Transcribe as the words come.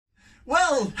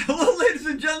Well, hello ladies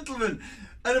and gentlemen,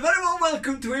 and a very warm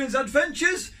welcome to Ian's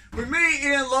Adventures with me,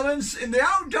 Ian Lawrence, in the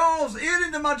outdoors, here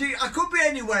in the magic. I could be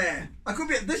anywhere.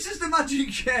 This is the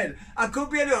magic shed. I could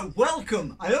be anywhere.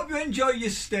 Welcome. I hope you enjoy your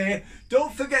stay.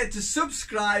 Don't forget to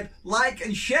subscribe, like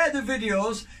and share the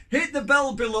videos. Hit the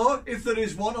bell below if there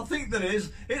is one. I think there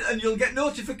is. And you'll get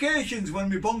notifications when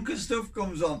my bonkers stuff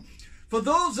comes on. For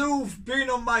those who've been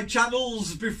on my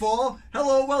channels before,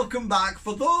 hello, welcome back.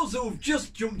 For those who've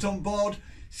just jumped on board,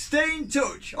 stay in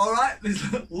touch, alright? There's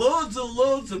loads and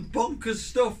loads of bonkers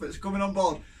stuff that's coming on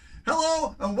board.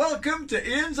 Hello and welcome to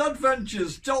Ian's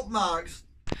Adventures, top marks.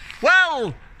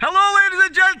 Well, hello ladies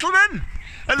and gentlemen,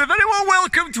 and a very warm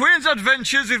welcome to Ian's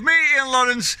Adventures with me, Ian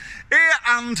Lawrence, here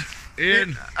and...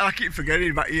 Ian. I keep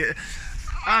forgetting about you.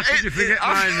 How could you forget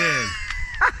my name?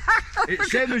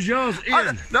 It's same as yours,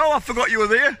 Ian. No, I forgot you were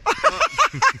there.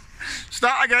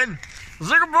 Start again. Well,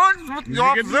 hello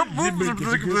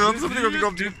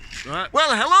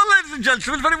ladies and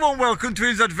gentlemen, very warm welcome to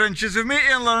Ian's Adventures with me,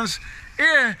 Ian Lawrence,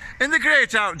 here in the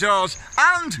great outdoors,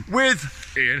 and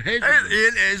with Ian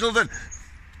Hazelden.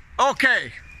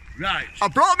 Okay. Right. I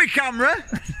brought my camera,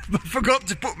 but forgot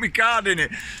to put my card in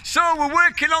it. So we're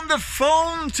working on the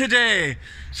phone today.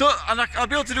 So, and I'll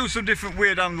be able to do some different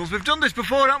weird angles. We've done this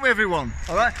before, haven't we, everyone?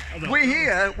 All right. We're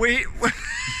here. We're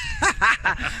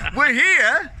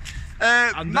here.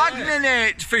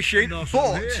 Magnet fishing,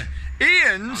 but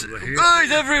Ian's. Oh,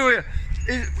 he's everywhere.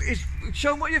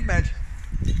 Show him what you've made.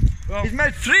 Well, he's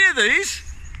made 3 of these.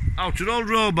 Out of old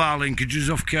roll bar linkages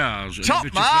off cars.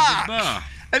 Top mark.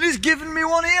 And he's given me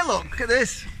one here, look at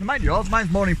this. Mind yours,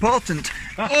 mine's more important.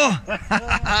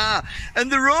 Oh. And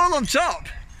the roll on top.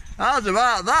 How's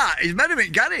about that? He's made him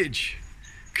in garage.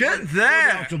 Get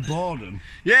there. Out of boredom.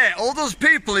 Yeah, all those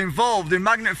people involved in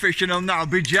magnet fishing will now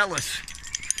be jealous.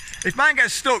 If mine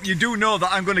gets stuck, you do know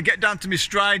that I'm going to get down to my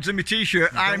strides and my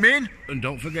t-shirt. I'm in. And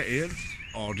don't forget, Ian,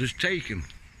 orders taken.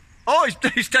 Oh,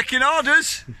 he's taking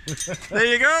orders. There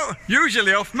you go.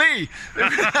 Usually off me.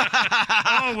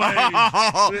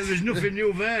 Always. There's nothing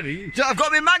new there. So I've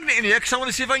got my magnet in here because I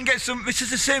want to see if I can get some. This is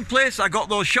the same place I got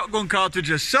those shotgun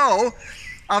cartridges. So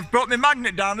I've brought my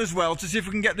magnet down as well to see if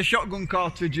we can get the shotgun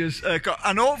cartridges.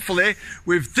 And hopefully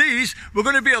with these, we're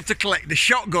going to be able to collect the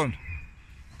shotgun.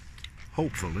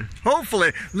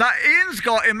 Hopefully. Now Ian's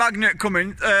got a magnet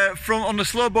coming on the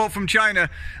slow boat from China,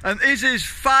 and his is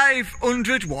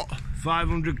 500 what?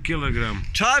 500 kilogram.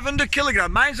 500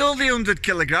 kilogram. Mine's only 100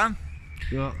 kilogram.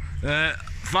 Yeah.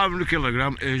 500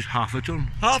 kilogram is half a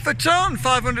ton. Half a ton,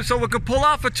 500. So we could pull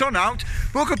half a ton out.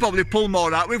 We could probably pull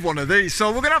more out with one of these. So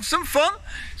we're gonna have some fun.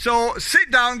 So sit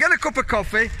down, get a cup of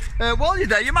coffee. While you're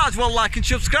there, you might as well like and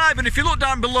subscribe. And if you look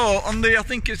down below on the, I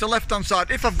think it's the left-hand side.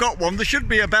 If I've got one, there should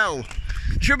be a bell.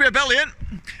 Should be a bell, Ian.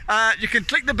 You can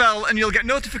click the bell and you'll get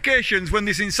notifications when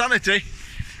this insanity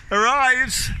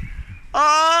arrives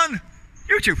on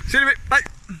YouTube. See you in a bit. Bye.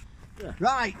 Yeah.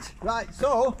 Right,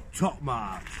 so top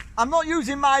mark. I'm not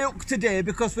using my hook today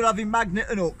because we're having magnet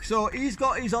and hook. So he's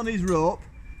got his on his rope.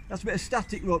 That's a bit of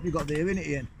static rope you got there, isn't it,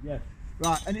 Ian? Yeah.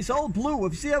 Right, and it's all blue.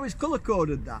 Have you seen how he's colour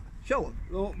coded that? Show him.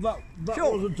 Well, that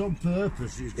wasn't on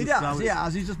purpose. It's just he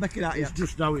has. He's just making that. It's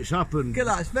just how it's happened. Look at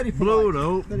that. It's very blue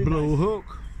rope, blue hook.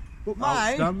 But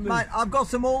mine, I've got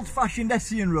some old-fashioned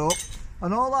Hessian rope,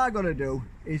 and all I got to do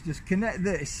is just connect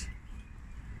this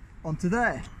onto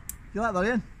there. Do you like that,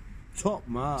 Ian? Top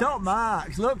marks. Top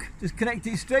marks. Look, just connect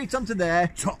it straight onto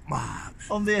there. Top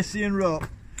marks. On the Hessian rope.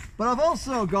 But I've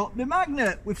also got the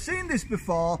magnet. We've seen this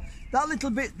before. That little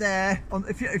bit there,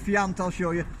 if you haven't, I'll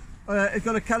show you. It's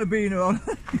got a carabiner on.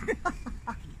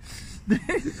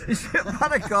 This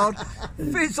paracord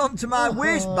fits onto my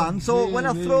waistband, so when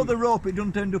I throw the rope, it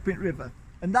doesn't end up in the river.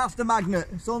 And that's the magnet.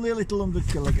 It's only a little 100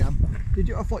 kilogram.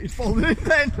 I thought you'd fallen in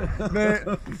then. Mate,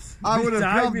 I would have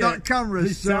grabbed that camera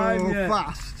so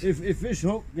fast. If this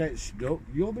hook gets stuck,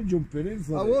 you'll be jumping in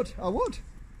for it. I would.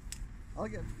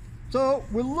 So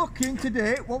we're looking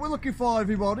today. What we're looking for,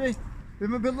 everybody?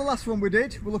 Remember the last one we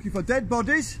did? We're looking for dead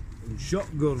bodies. And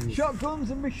shotguns. Shotguns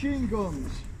and machine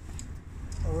guns.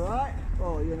 Alright.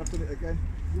 Oh, you're going to put it again.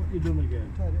 What you done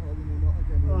again? Tied it all in a knot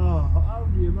again. Oh, how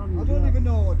do you manage I don't even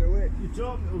know how to do it. You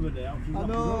taught me the other day. I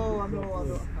know, I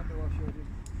showed you.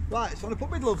 Right, so I'm going to put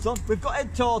my gloves on. We've got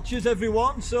head torches,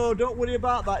 everyone, so don't worry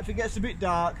about that. If it gets a bit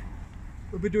dark,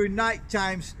 we'll be doing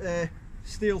nighttime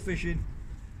steel fishing.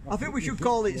 I think we should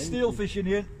call it steel fishing,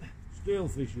 Ian. Steel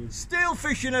fishing. Steel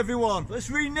fishing, everyone. Let's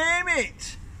rename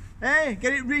it. Hey,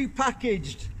 get it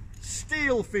repackaged.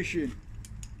 Steel fishing.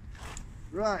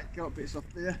 Right, got bits off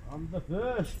there. I'm the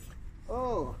first.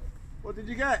 Oh, what did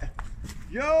you get?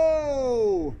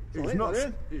 Yo!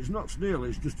 It's not snail,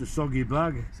 it's just a soggy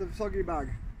bag. It's a soggy bag.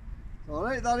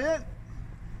 Alright, that it?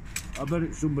 I bet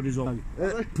it's somebody's own.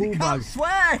 Pool bag. Can't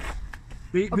swear!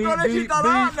 Beep, I've beep, got to beep, that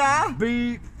out now!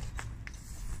 beep.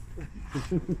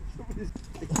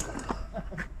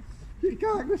 You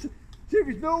can't listen. See,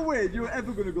 there's no way you're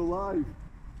ever going to go live.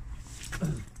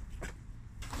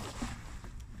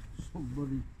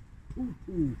 Somebody.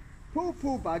 Poo-poo.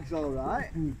 Poo bag's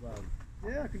alright. Poo bag.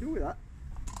 Yeah, I can do with that.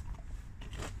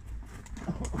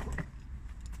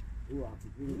 Ooh, I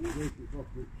can break it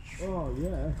properly. Oh,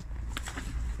 yeah.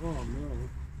 Oh, no.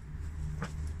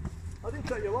 I didn't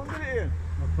take you long, did it, Ian?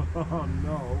 Oh,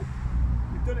 no.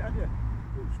 You've done it, haven't you?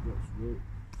 It's got straight.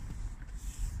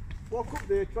 Walk up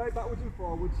there, try backwards and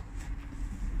forwards.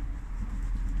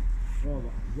 Oh,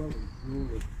 that's well and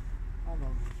truly. Hang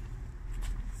on.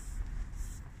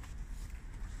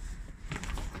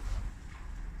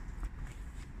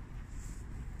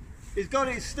 He's got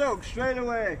it stuck straight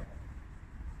away.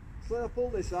 So I'll pull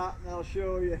this out and I'll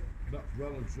show you. That's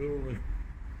well and truly.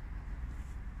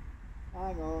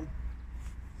 Hang on.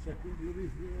 Second bloody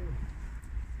floor.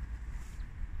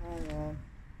 Hang on.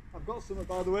 I've got something,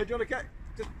 by the way. Do you want to get?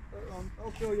 Just,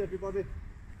 I'll show you, everybody.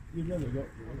 You've never got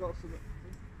I've got something.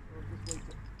 I'll just wait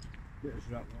it. bit of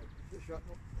shrapnel. Bit of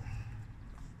shrapnel.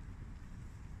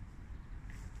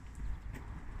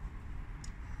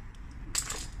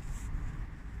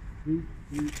 Beep,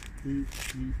 beep, beep,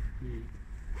 beep, beep.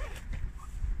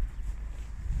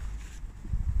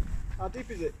 How deep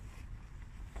is it?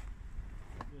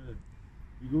 Yeah.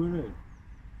 You going in?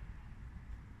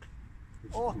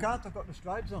 Oh, I can't. I've got the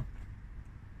stripes on.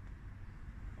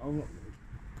 I'll not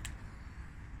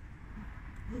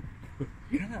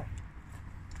Can I?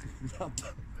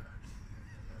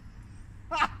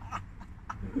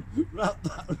 Wrap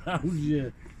that round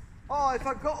you. Oh, if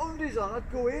I've got undies on,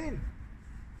 I'd go in.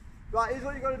 Right, here's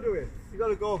what you got to do here. You got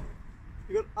to go.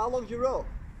 How long's your rope?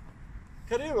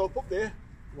 Carry your rope up there.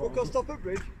 Go across top of the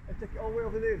bridge and take it all the way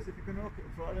over there. See if you can hook it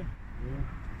and throw it in. Yeah.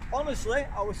 Honestly,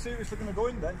 I was seriously going to go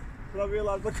in then, but I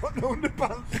realised I got no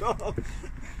underpants on.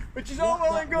 Which is all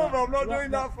well and good, but I'm not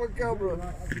doing that for camera.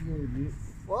 Right, I can go with you.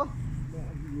 What? Right,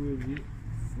 I can go with you.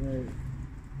 Right.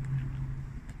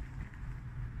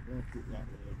 I'll put that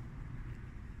there.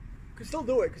 I can still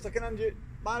do it because I can hand you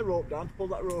my rope down to pull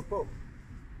that rope up.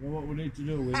 Now what we need to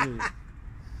do with these?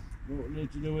 What we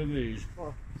need to do with these?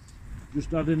 Oh.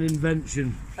 Just add an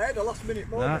invention. I had a last minute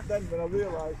moment then when I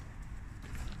realised.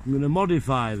 I'm going to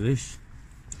modify this.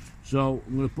 So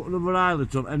I'm going to put another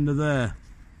eyelet on end of there.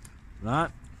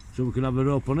 Right? So we can have a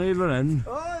rope on either end.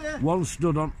 Oh yeah. One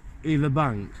stud on either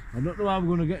bank. I don't know how we're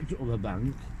going to get to the other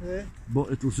bank. Yeah.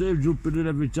 But it'll save jumping in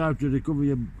every time to recover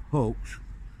your hooks.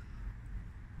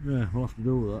 Yeah, we'll have to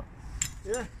do that.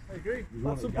 Yeah, I agree. You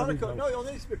That's some want it paracord. No, it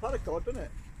only needs to be paracord, doesn't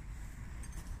it?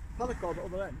 Paracord at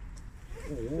the other end.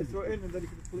 Oh, yeah. You throw it in and then you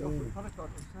can pull it off with paracord.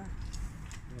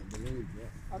 Can't believe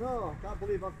that. I know, I can't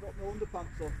believe I've got no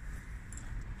underpants on.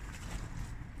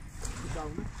 Sit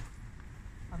down.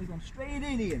 And he's gone straight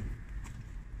in, Ian.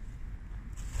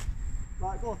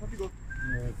 Right, go on, have you go.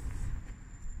 Yeah.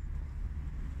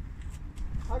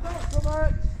 I got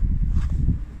something!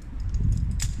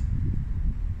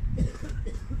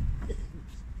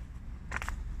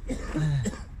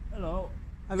 Hello.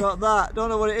 I got that, don't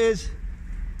know what it is.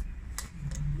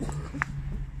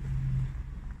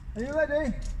 Are you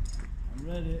ready? I'm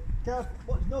ready.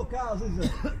 What's no cars, is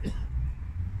there?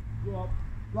 Go on.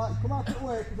 Right, come out of the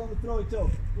way because I'm going to throw it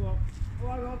up. Go on. Oh,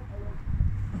 hang on.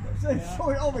 So throw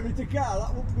it over into car,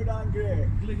 that wouldn't go down great.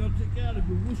 Click on to car and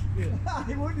go whoosh it.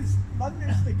 He wouldn't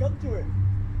magnet stick onto it.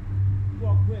 Go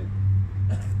on, quick.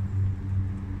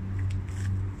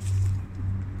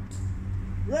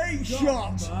 Great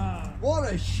shot!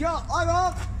 What a shot! Hang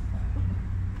on!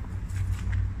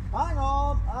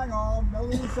 Hang on, no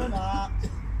need for that.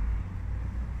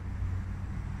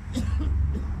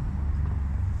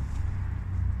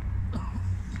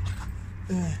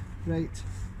 Right,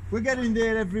 we're getting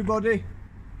there, everybody.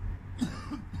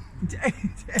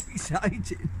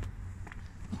 Exciting.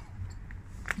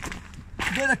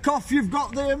 Bit of cough you've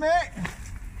got there, mate.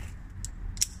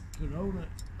 Corona.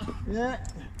 Yeah,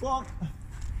 go on.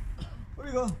 Where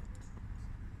you go?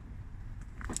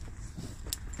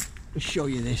 I'll show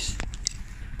you this.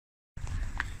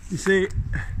 You see,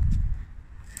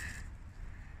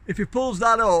 if he pulls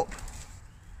that up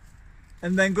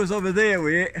and then goes over there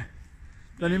with it,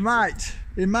 then he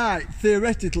might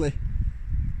theoretically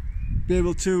be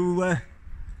able to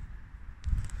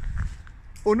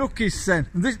unhook his sen.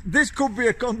 This could be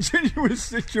a continuous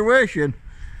situation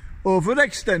over an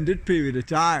extended period of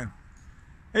time.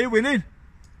 Are you winning?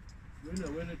 Yeah.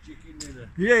 Winner, chicken dinner.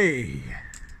 Yay!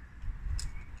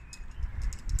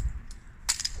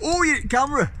 Oh, you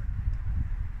camera!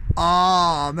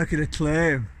 Ah, I'm making a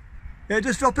claim. Yeah,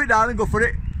 just drop it down and go for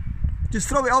it. Just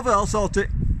throw it over, I'll sort it.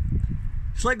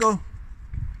 Just let go.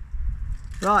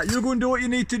 Right, you go and do what you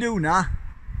need to do now.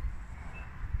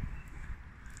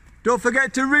 Don't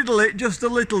forget to riddle it just a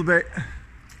little bit.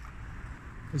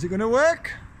 Is it going to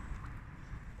work?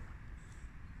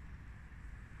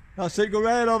 That's it, go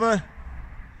right over.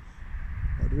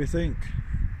 What do we think?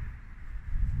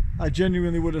 I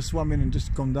genuinely would have swum in and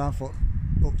just come down foot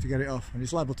up to get it off, and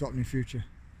it's liable to happen in future.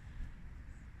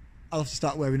 I'll have to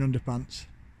start wearing underpants.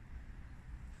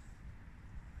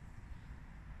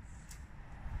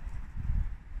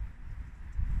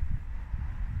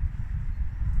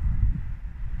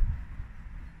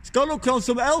 It's got to look on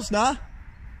something else now.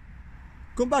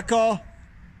 Come back, or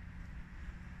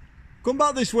come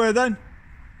back this way then.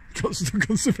 Got stuck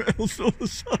on something else on the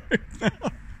side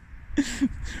now.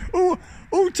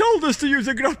 Who told us to use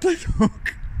a grappling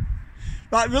hook?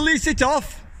 Right, release it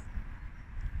off.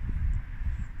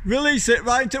 Release it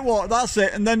right into water, that's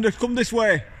it, and then just come this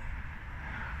way.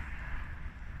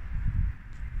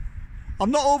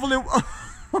 I'm not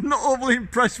overly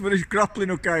impressed with this grappling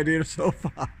hook idea so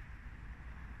far.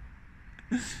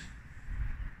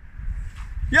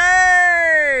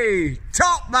 Yay!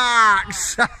 Top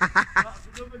marks! That's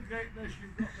another greatness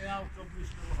you've got me out of,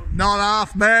 Mr. Long. Not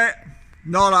half, mate.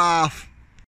 Not half.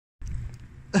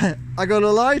 I got a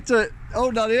lighter.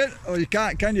 Hold that in. Oh, you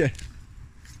can't, can you?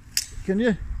 Can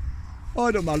you? Oh,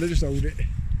 it don't matter, just hold it.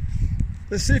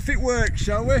 Let's see if it works,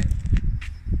 shall we?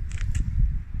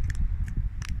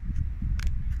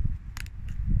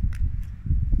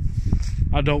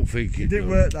 I don't think it didn't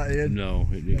work, that, Ian. No,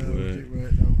 it didn't No, work. it didn't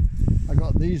work, no. I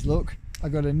got these, look. I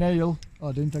got a nail. Oh,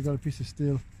 I didn't. I got a piece of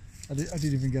steel. I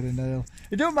didn't even get a nail.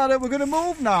 It don't matter, we're going to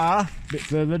move now. A bit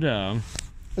further down.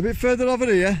 A bit further over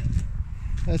here.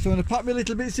 So I'm going to pack my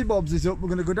little bitsy bobsies up. We're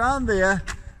going to go down there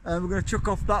and we're going to chuck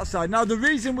off that side. Now the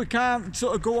reason we can't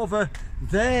sort of go over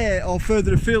there or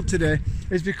further afield today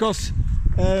is because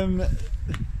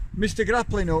Mr.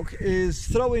 Grappling Hook is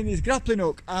throwing his grappling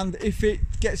hook, and if it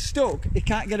gets stuck, he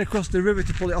can't get across the river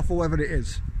to pull it off, or whatever it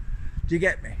is. Do you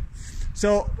get me?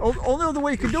 So only other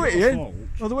way you can do it, Ian,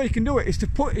 other way you can do it is to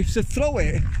throw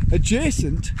it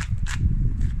adjacent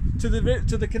to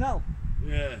the canal.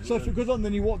 Yeah. So if it goes on,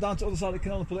 then you walk down to the other side of the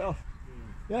canal and pull it off.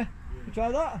 Yeah? Yeah? We'll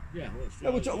try that? Yeah, let's try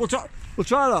Yeah, we'll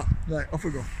try that. Right, off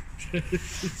we go.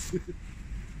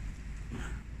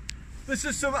 This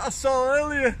is something I saw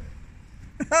earlier.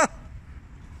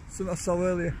 Something I saw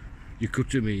earlier. You're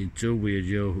cutting me in two weird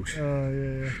jokes. Oh,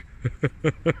 yeah.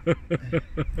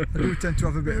 I do tend to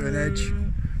have a bit of an edge.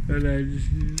 An edge.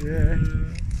 Yeah.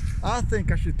 I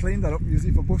think I should clean that up and use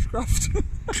it for bushcraft.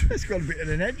 It's got a bit of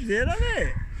an edge there, hasn't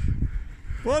it?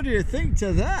 What do you think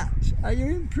to that? Are you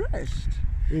impressed?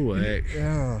 Oh, heck.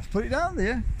 Yeah, put it down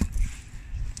there.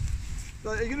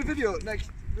 So you're going to video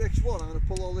next one. I'm going to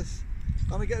pull all this. I'm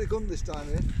going to get the gun this time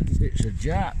here. It's a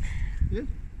jack. Yeah?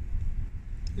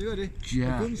 You ready?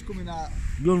 Jack. The gun's coming out.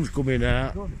 Gun's coming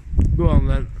out. Gun. Go on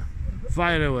then.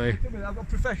 Fire away. Come in, I've got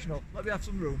professional. Let me have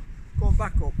some room. Go on,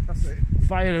 back up. That's it.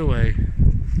 Fire away.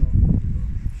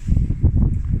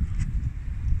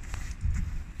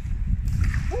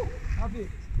 Woo, have it.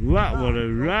 That was a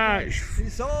right.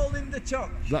 It's all in the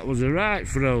touch. That was a right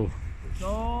throw. It's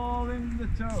all in the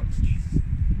touch.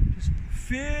 Just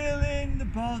feeling the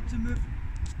bottom of.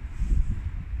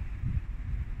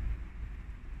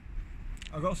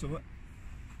 I got some. It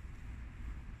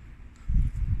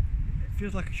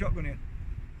feels like a shotgun here.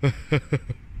 I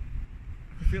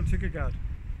can feel trigger guard.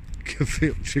 Can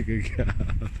feel trigger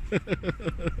guard.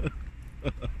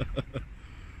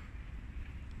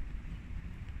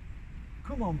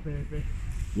 Come on, baby.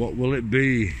 What will it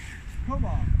be? Come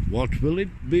on. What will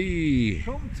it be?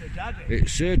 Come to daddy.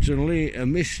 It's certainly a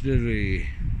mystery.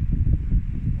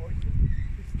 Oh,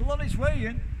 it's still on its way,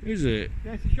 Ian. Is it?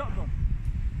 Yeah, it's a shotgun.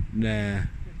 Nah.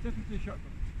 It's definitely a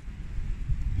shotgun.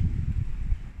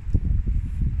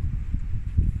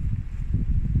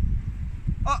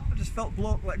 Oh, I just felt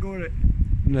bloke let go of it.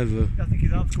 Never. I think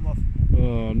his arms come off.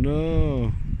 Oh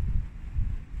no.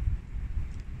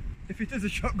 If it is a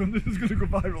shotgun, this is going to go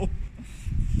viral.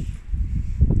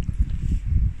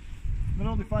 Not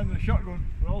only finding a shotgun,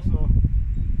 but also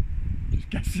just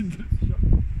guessing that it's a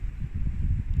shotgun.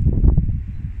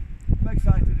 I'm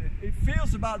excited. It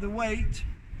feels about the weight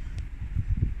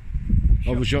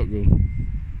Of a shotgun.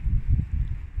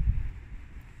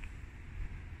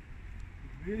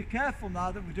 Be really careful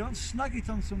now that we don't snag it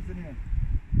on something here,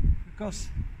 because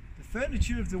the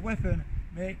furniture of the weapon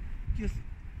may just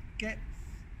Get.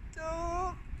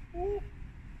 Oh. Ooh.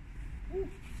 Ooh.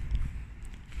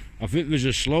 I think there's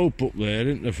a slope up there,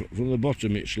 isn't there? From the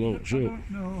bottom it slopes I up. don't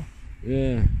know.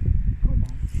 Yeah. Come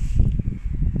on.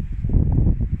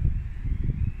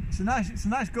 It's a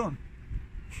nice gun.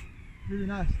 Really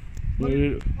nice. What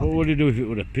would you do if it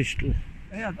were a pistol?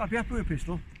 Yeah, I'd be happy with a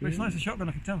pistol. But it's not a shotgun,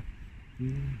 I can tell.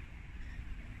 Yeah.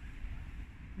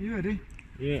 Are you ready?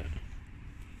 Yeah.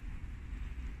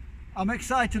 I'm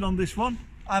excited on this one.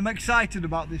 I'm excited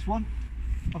about this one.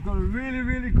 I've got a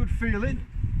really good feeling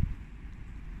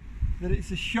that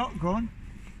it's a shotgun.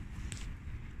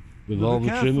 With all the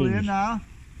trimmings. Here now.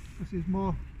 This is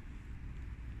more.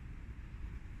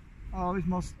 Oh, it's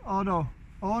more. Oh no.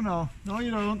 Oh no. No,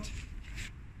 you don't.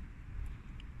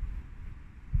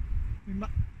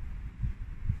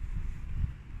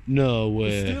 No way.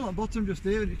 It's still at bottom just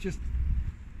there, and it's just.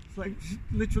 It's like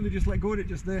literally just let go of it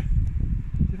just there.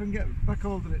 See if I can get back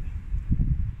hold of it.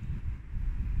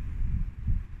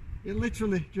 It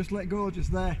literally just let go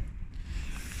just there.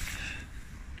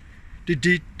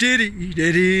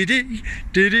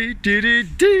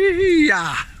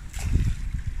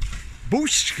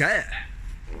 Boosh!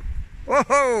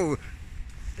 Whoa!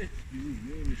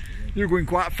 You're going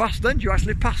quite fast then. You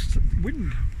actually passed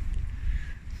wind.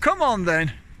 Come on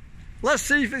then. Let's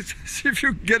see if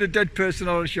you can get a dead person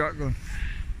on a shotgun.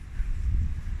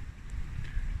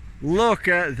 Look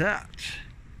at that.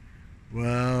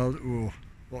 Well, oh,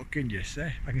 what can you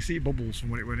say? I can see bubbles from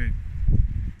when it went in.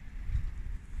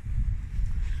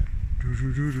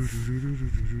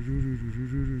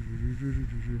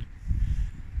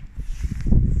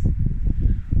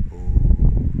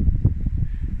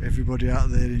 Oh, everybody out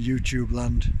there in YouTube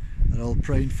land, they're all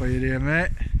praying for you there,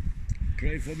 mate.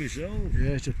 Pray for myself.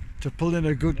 Yeah, to pull in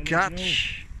a good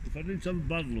catch. If I didn't have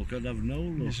bad luck, I'd have no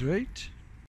luck. That's right.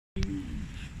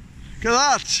 Look at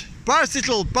that!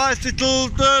 Bicycle, bicycle,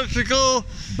 bicycle.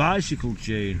 Bicycle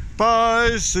chain.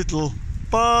 Bicycle,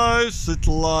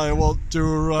 bicycle, I want to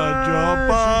ride your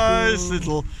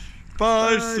bicycle.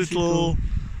 Bicycle.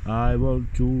 I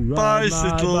want to ride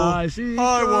Bicycle. my bicycle.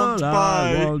 I want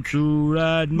I want to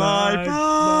ride my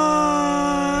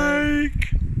bike.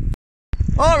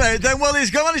 Alright then, well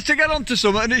he's managed to get onto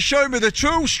something and it's showing me the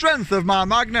true strength of my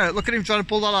magnet. Look at him trying to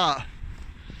pull that out.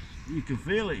 You can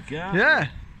feel it, can't Yeah.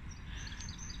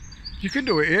 You can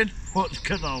do it, Ian. What's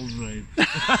canal drain? Full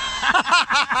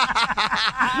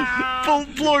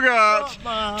plug out.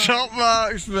 Top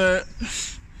marks, mate.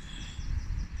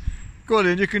 Go on,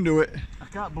 Ian, you can do it. I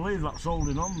can't believe that's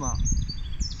holding on that.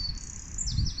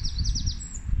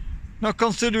 Now,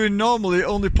 considering normally it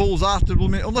only pulls out the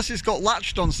blooming, unless it's got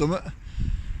latched on something.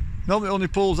 Normally it only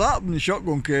pulls out in the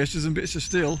shotgun cases and bits of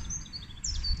steel.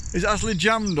 Is it actually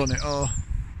jammed on it, or?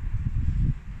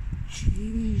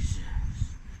 Jesus.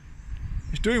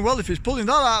 It's doing well if it's pulling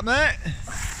that out, mate.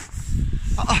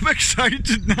 I'm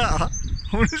excited now.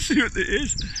 I want to see what it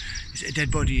is. Is it a dead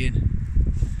body, Ian?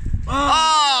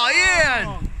 Oh,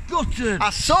 Ian! Gutted. I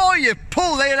saw you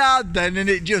pull it out then and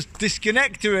it just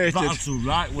disconnected. That's the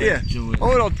right way to it.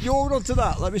 Hold on, you hold on to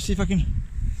that. Let me see if I can.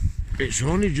 It's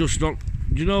only just not.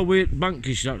 Do you know where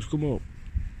banky starts come up?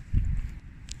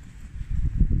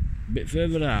 A bit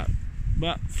further out.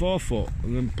 About 4 foot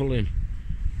and then pull in.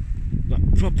 That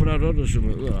proper a rod or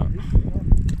something like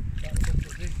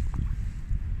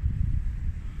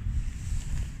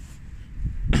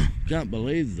that. Can't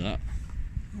believe that.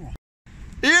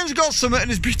 Ian's got something and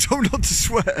he's been told not to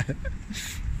swear.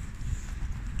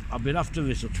 I've been after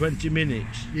this for 20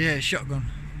 minutes. Yeah, shotgun.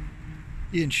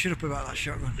 Ian, shut up about that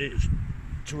shotgun. It's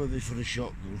 2 of these for a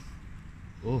shotgun.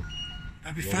 Oh,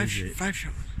 Maybe What five is it?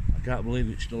 shotguns. I can't believe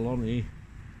it's still on here.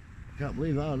 I can't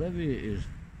believe how heavy it is.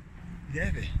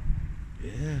 Heavy.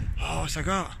 Yeah. Oh, what's I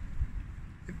got?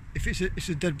 If it's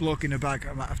a dead bloke in a bag,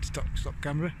 I might have to stop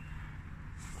camera.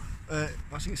 I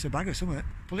think it's a bag or something.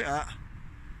 Pull it out.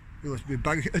 It must be a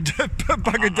bag of dead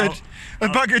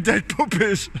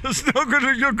puppies. That's not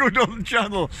good. You're good on the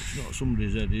channel. It's not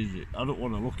somebody's head, is it? I don't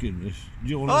want to look in this. Do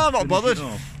you want to I'm not finish bothered. it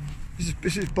off?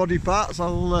 This is body parts.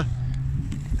 I'll.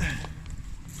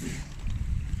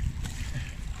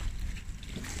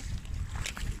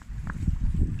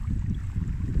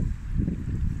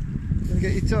 Gonna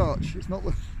get your torch. It's not.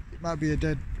 It might be a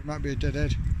dead. It might be a dead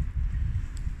head.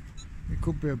 It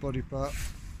could be a body part.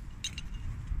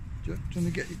 Do you want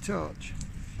to get your torch?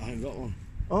 I ain't got one.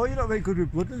 Oh, you're not very good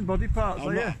with blood and body parts,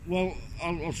 are you? Well,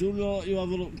 I'll soon let you have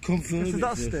a look and confirm Does it.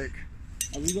 that stick?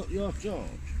 Have you got your torch?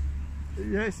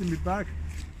 Yeah, it's in my bag.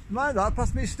 Mind that,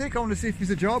 pass me a stick. I want to see if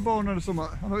there's a jawbone or something.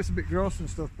 I know it's a bit gross and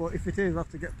stuff, but if it is, I'll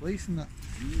have to get police and that.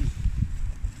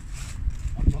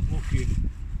 I'm not looking.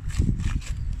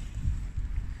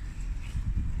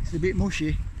 It's a bit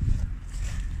mushy.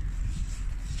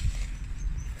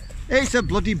 It's a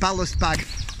bloody ballast bag.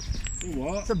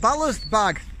 What? It's a ballast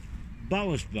bag.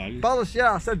 Ballast bag? Ballast,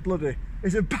 yeah, I said bloody.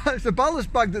 It's a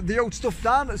ballast bag that the old stuff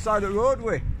down at the side of the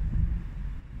roadway.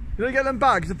 You don't get them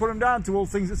bags, they put them down to all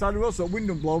things at the side of the road so the wind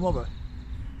don't blow them over.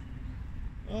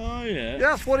 Oh, yeah. Yeah,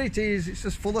 that's what it is. It's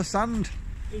just full of sand.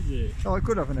 Is it? Oh, I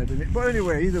could have an head in it. But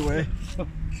anyway, either way.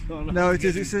 No, it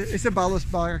is. It's a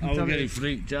ballast bag. I was getting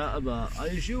freaked out about. Are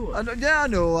you sure? Yeah, I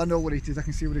know what it is. I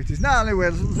can see what it is. Now, anyway,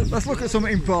 let's look at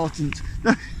something important.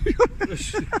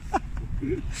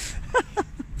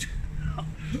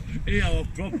 Yeah, I'm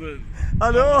proper.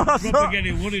 I know. I'm proper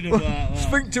getting worried about that.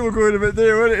 Sphincter were going a bit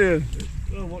there, weren't it?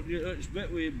 Well, what do you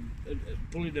expect with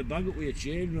pulling the bag up with a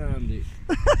chain round it?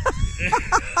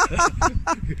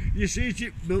 You see it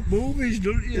in movies,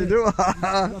 don't you? You do. Wrap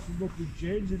them up in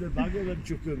chains in the bag and then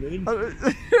chuck them in.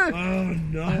 Oh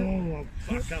no,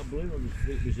 I can't believe I'm just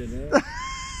freaked myself out.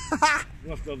 I'll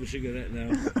have to have a cigarette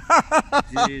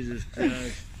now. Jesus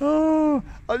Christ. Oh,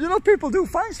 you know, people do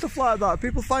find stuff like that.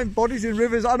 People find bodies in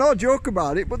rivers. I know I joke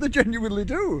about it, but they genuinely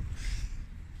do.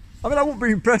 I mean, I wouldn't be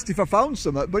impressed if I found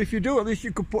something, but if you do, at least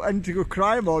you could put end to a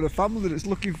crime or a family that's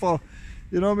looking for,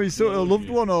 you know what I mean, sort of a loved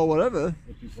one or whatever.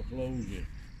 Looking for closure.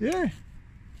 Yeah.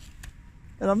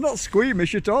 And I'm not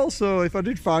squeamish at all, so if I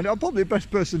did find it, I'm probably the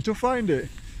best person to find it.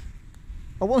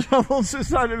 I once at the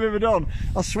side of the River Don,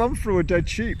 I swam through a dead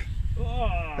sheep.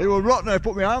 Oh. It was rotten, I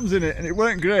put my arms in it, and it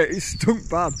weren't great, it stunk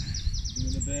bad.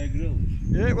 Doing the Bear Grylls?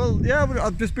 Yeah, well, yeah,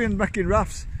 I've just been making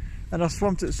rafts. And I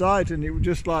swam to the side and it was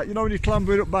just like, you know when you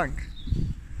clamber up bank?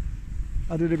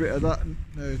 I did a bit of that and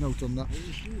there's no on that.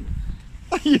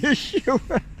 Are you sure?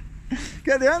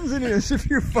 Get the hands in here and see if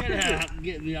you find it. I can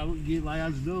get my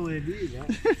hands nowhere near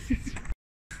that.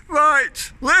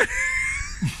 Right, like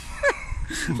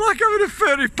having a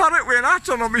furry parrot with an hat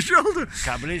on my shoulder.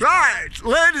 Right,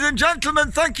 ladies and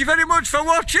gentlemen, thank you very much for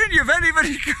watching. You're very,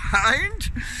 very kind.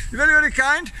 You're very, very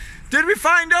kind. Did we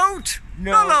find out?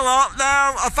 No. Not a lot.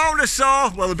 No, I found a saw.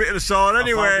 Well, a bit of a saw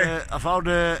anyway. I found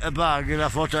a bag and I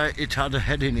thought it had a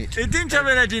head in it. It didn't have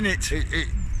an head in it.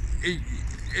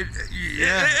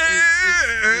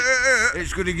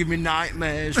 It's going to give me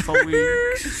nightmares for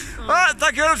weeks. Alright,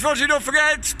 thank you very much for watching. Don't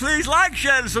forget, please like,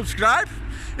 share and subscribe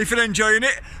if you're enjoying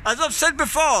it. As I've said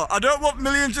before, I don't want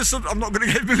millions of I'm not going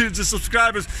to get millions of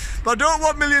subscribers, but I don't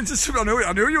want millions of I know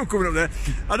you were coming up there.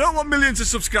 I don't want millions of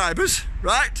subscribers,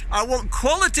 right? I want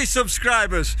quality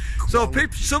subscribers. So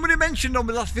somebody mentioned on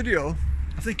my last video,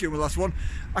 I think it was the last one,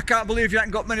 I can't believe you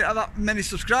haven't got that many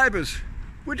subscribers.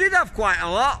 We did have quite a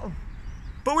lot.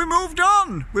 But we moved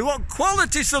on. We want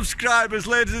quality subscribers,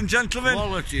 ladies and gentlemen.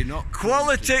 Quality, not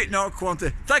quality, not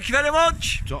quantity. Thank you very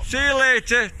much. See you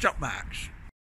later. Top marks.